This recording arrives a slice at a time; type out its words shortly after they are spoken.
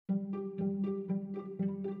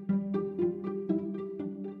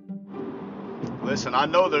Listen, I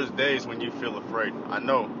know there's days when you feel afraid. I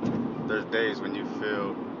know there's days when you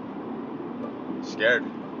feel scared.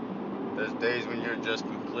 There's days when you're just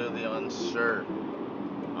completely unsure.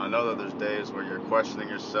 I know that there's days where you're questioning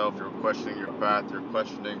yourself, you're questioning your path, you're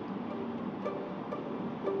questioning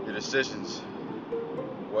your decisions.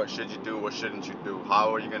 What should you do? What shouldn't you do?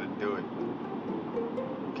 How are you going to do it?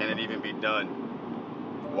 Can it even be done?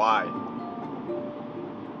 Why?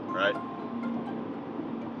 Right?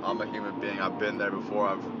 I'm a human being. I've been there before.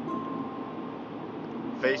 I've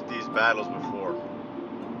faced these battles before.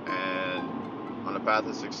 And on the path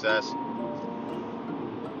of success, on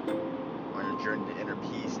your journey to inner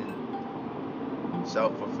peace and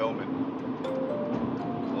self-fulfillment,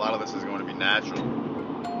 a lot of this is going to be natural.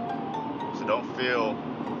 So don't feel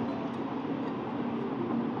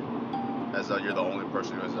as though you're the only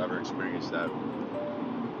person who has ever experienced that.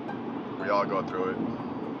 We all go through it.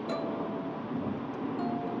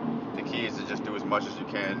 The key is to just do as much as you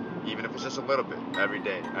can, even if it's just a little bit, every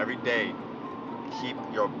day. Every day, keep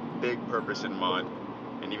your big purpose in mind.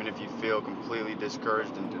 And even if you feel completely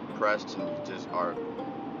discouraged and depressed and you just are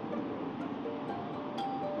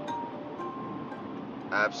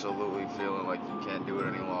absolutely feeling like you can't do it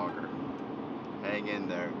any longer, hang in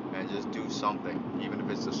there and just do something, even if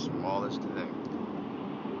it's the smallest thing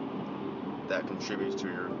that contributes to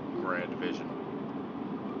your grand vision.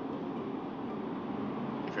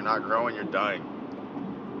 If you're not growing, you're dying.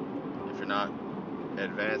 If you're not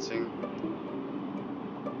advancing,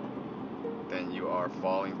 then you are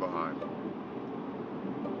falling behind.